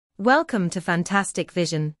Welcome to Fantastic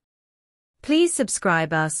Vision. Please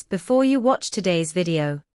subscribe us before you watch today's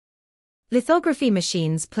video. Lithography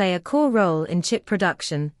machines play a core role in chip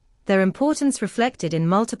production, their importance reflected in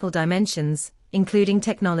multiple dimensions, including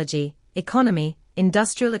technology, economy,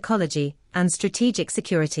 industrial ecology, and strategic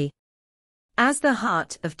security. As the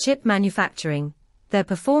heart of chip manufacturing, their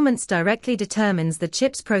performance directly determines the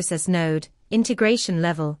chip's process node, integration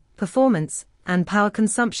level, performance, and power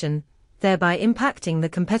consumption, thereby impacting the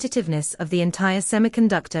competitiveness of the entire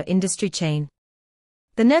semiconductor industry chain.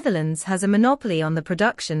 The Netherlands has a monopoly on the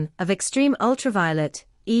production of extreme ultraviolet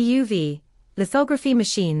 (EUV) lithography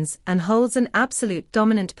machines and holds an absolute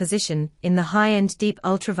dominant position in the high-end deep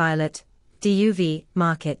ultraviolet (DUV)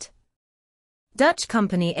 market. Dutch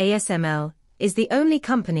company ASML is the only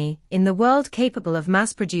company in the world capable of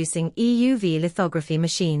mass-producing EUV lithography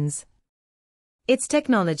machines. Its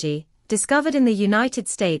technology, discovered in the United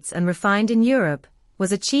States and refined in Europe,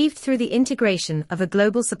 was achieved through the integration of a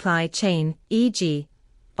global supply chain, e.g.,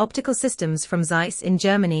 optical systems from Zeiss in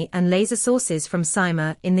Germany and laser sources from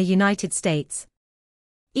Cymer in the United States.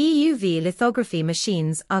 EUV lithography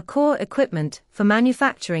machines are core equipment for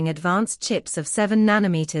manufacturing advanced chips of 7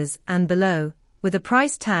 nanometers and below, with a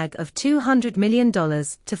price tag of $200 million to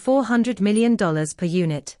 $400 million per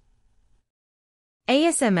unit.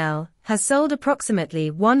 ASML has sold approximately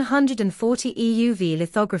 140 EUV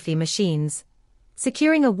lithography machines,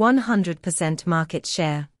 securing a 100% market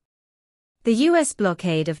share. The US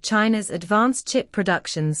blockade of China's advanced chip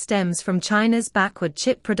production stems from China's backward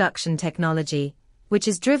chip production technology, which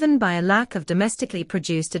is driven by a lack of domestically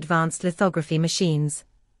produced advanced lithography machines.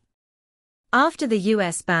 After the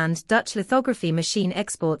US banned Dutch lithography machine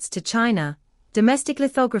exports to China, domestic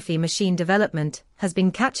lithography machine development has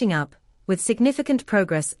been catching up, with significant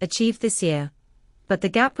progress achieved this year, but the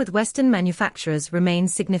gap with Western manufacturers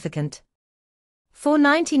remains significant. For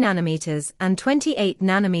 90 nanometers and 28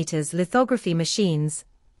 nanometers lithography machines,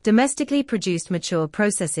 domestically produced mature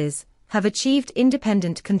processes have achieved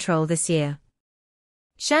independent control this year.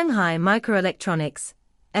 Shanghai Microelectronics,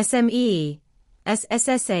 SMEE,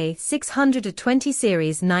 SSA 620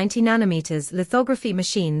 series 90 nanometers lithography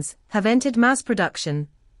machines have entered mass production,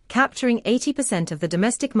 capturing 80% of the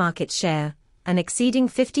domestic market share and exceeding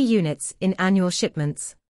 50 units in annual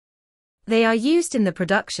shipments. They are used in the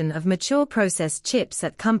production of mature process chips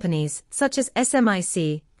at companies such as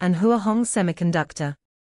SMIC and Huahong Semiconductor.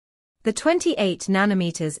 The 28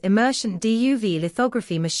 nanometers immersion DUV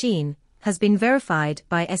lithography machine has been verified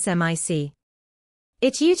by SMIC.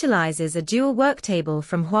 It utilizes a dual worktable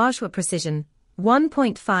from Huahua Precision,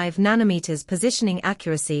 1.5 nanometers positioning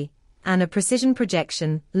accuracy, and a precision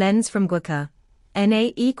projection lens from Guoke, NA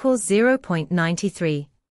equals 0.93.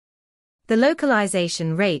 The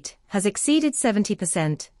localization rate has exceeded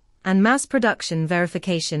 70%, and mass production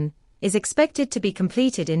verification is expected to be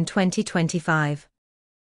completed in 2025.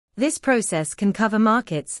 This process can cover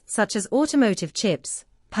markets such as automotive chips,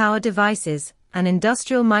 power devices, and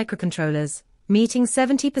industrial microcontrollers, meeting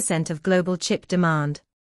 70% of global chip demand.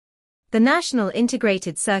 The National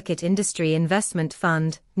Integrated Circuit Industry Investment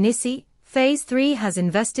Fund, NICI, Phase 3 has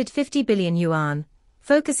invested 50 billion yuan,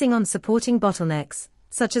 focusing on supporting bottlenecks,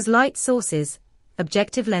 such as light sources,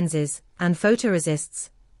 objective lenses, and photoresists,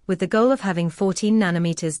 with the goal of having 14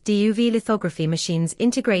 nanometers DUV lithography machines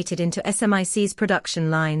integrated into SMIC's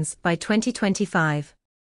production lines by 2025.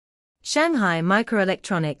 Shanghai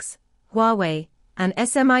Microelectronics, Huawei, and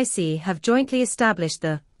SMIC have jointly established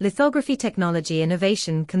the Lithography Technology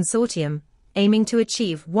Innovation Consortium, aiming to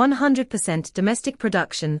achieve 100% domestic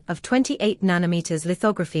production of 28 nanometers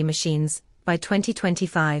lithography machines by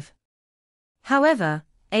 2025. However,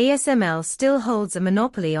 ASML still holds a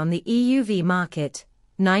monopoly on the EUV market,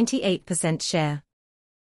 98% share.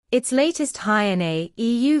 Its latest high-NA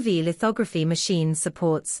EUV lithography machine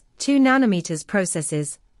supports 2 nanometers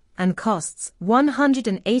processes and costs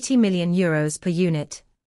 180 million euros per unit.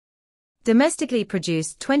 Domestically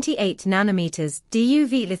produced 28 nanometers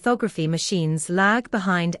DUV lithography machines lag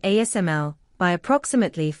behind ASML by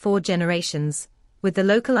approximately 4 generations, with the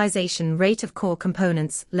localization rate of core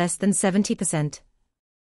components less than 70%.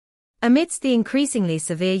 Amidst the increasingly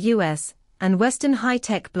severe US and Western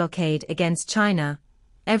high-tech blockade against China,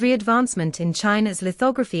 every advancement in China's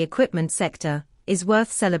lithography equipment sector is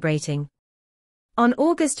worth celebrating. On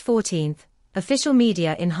August 14, official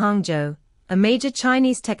media in Hangzhou, a major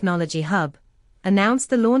Chinese technology hub, announced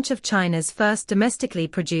the launch of China's first domestically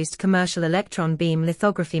produced commercial electron beam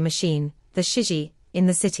lithography machine, the Shiji, in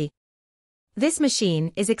the city. This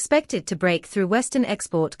machine is expected to break through Western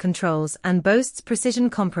export controls and boasts precision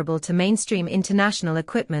comparable to mainstream international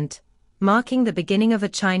equipment, marking the beginning of a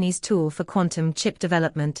Chinese tool for quantum chip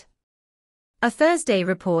development. A Thursday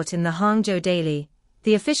report in the Hangzhou Daily,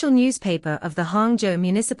 the official newspaper of the Hangzhou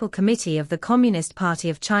Municipal Committee of the Communist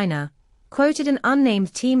Party of China, quoted an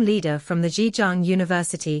unnamed team leader from the Zhejiang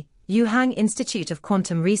University, Yuhang Institute of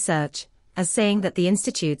Quantum Research, as saying that the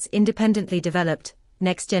institute's independently developed,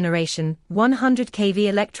 next-generation, 100 kV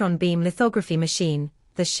electron beam lithography machine,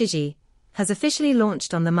 the Shiji, has officially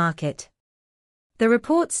launched on the market. The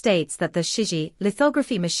report states that the Shiji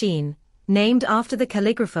lithography machine, named after the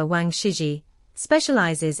calligrapher Wang Shiji,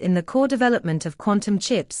 specializes in the core development of quantum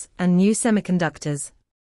chips and new semiconductors.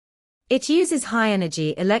 It uses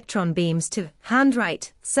high-energy electron beams to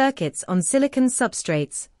handwrite circuits on silicon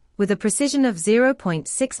substrates, with a precision of 0.6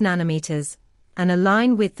 nanometers and a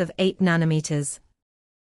line width of 8 nanometers.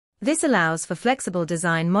 This allows for flexible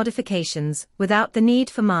design modifications without the need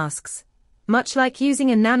for masks, much like using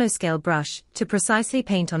a nanoscale brush to precisely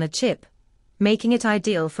paint on a chip, making it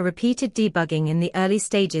ideal for repeated debugging in the early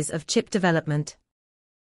stages of chip development.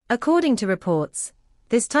 According to reports,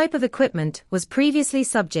 this type of equipment was previously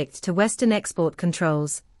subject to Western export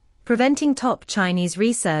controls, preventing top Chinese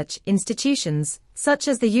research institutions, such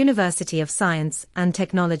as the University of Science and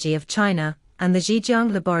Technology of China and the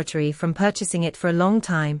Zhejiang Laboratory, from purchasing it for a long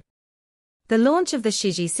time. The launch of the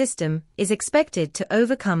Shiji system is expected to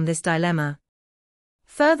overcome this dilemma.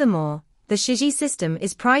 Furthermore, the Shiji system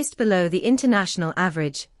is priced below the international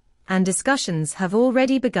average, and discussions have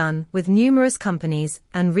already begun with numerous companies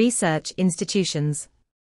and research institutions.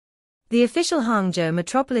 The official Hangzhou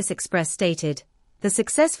Metropolis Express stated, "The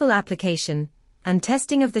successful application and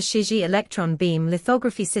testing of the Shiji electron beam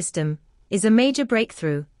lithography system is a major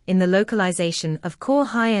breakthrough in the localization of core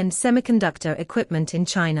high-end semiconductor equipment in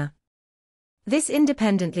China." This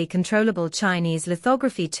independently controllable Chinese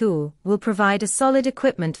lithography tool will provide a solid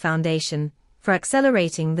equipment foundation for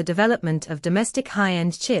accelerating the development of domestic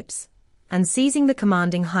high-end chips and seizing the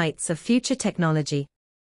commanding heights of future technology.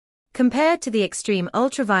 Compared to the extreme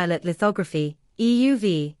ultraviolet lithography,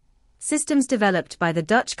 EUV, systems developed by the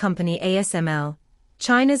Dutch company ASML,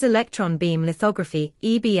 China's electron beam lithography,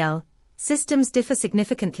 EBL, systems differ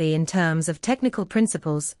significantly in terms of technical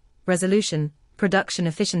principles, resolution, production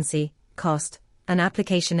efficiency, cost, and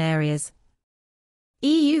application areas.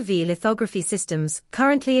 EUV lithography systems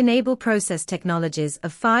currently enable process technologies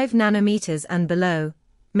of 5 nanometers and below,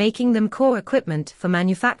 making them core equipment for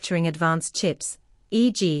manufacturing advanced chips,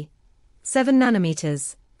 e.g., 7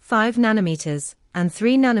 nanometers, 5 nanometers, and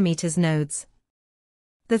 3 nanometers nodes.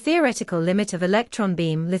 The theoretical limit of electron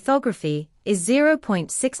beam lithography is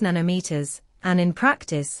 0.6 nanometers, and in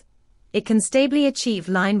practice, it can stably achieve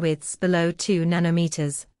line widths below 2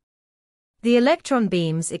 nanometers. The electron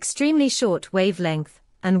beam's extremely short wavelength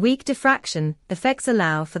and weak diffraction effects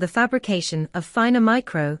allow for the fabrication of finer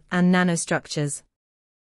micro and nanostructures.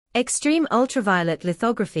 Extreme ultraviolet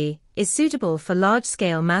lithography is suitable for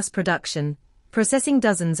large-scale mass production, processing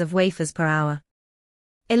dozens of wafers per hour.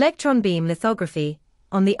 Electron beam lithography,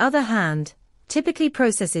 on the other hand, typically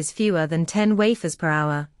processes fewer than 10 wafers per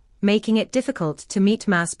hour, making it difficult to meet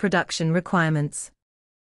mass production requirements.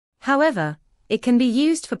 However, it can be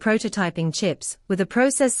used for prototyping chips with a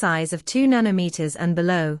process size of 2 nanometers and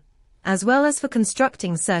below, as well as for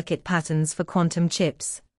constructing circuit patterns for quantum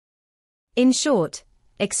chips. In short,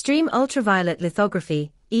 extreme ultraviolet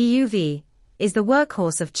lithography, EUV, is the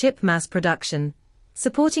workhorse of chip mass production,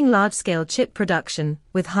 supporting large-scale chip production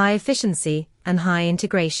with high efficiency and high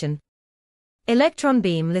integration. Electron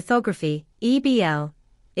beam lithography, EBL,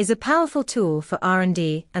 is a powerful tool for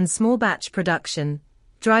R&D and small batch production,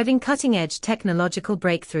 driving cutting-edge technological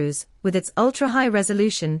breakthroughs with its ultra-high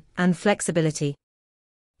resolution and flexibility.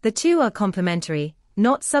 The two are complementary,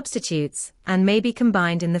 not substitutes, and may be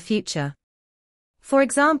combined in the future. For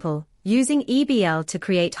example, using EBL to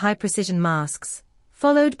create high-precision masks,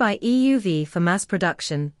 followed by EUV for mass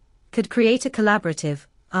production, could create a collaborative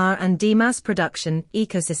R&D mass production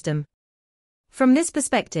ecosystem. From this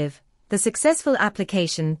perspective, the successful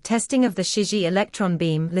application testing of the Shiji electron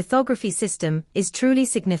beam lithography system is truly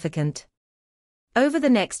significant. Over the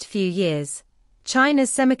next few years,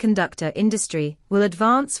 China's semiconductor industry will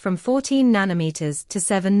advance from 14 nanometers to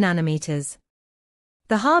 7 nanometers.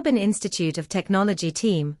 The Harbin Institute of Technology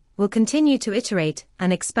team will continue to iterate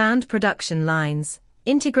and expand production lines,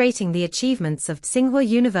 integrating the achievements of Tsinghua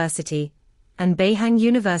University and Beihang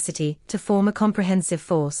University to form a comprehensive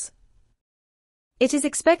force. It is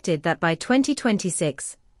expected that by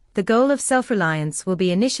 2026, the goal of self-reliance will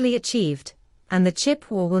be initially achieved, and the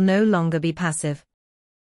chip war will no longer be passive.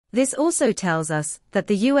 This also tells us that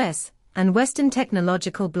the US and Western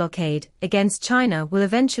technological blockade against China will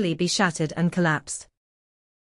eventually be shattered and collapsed.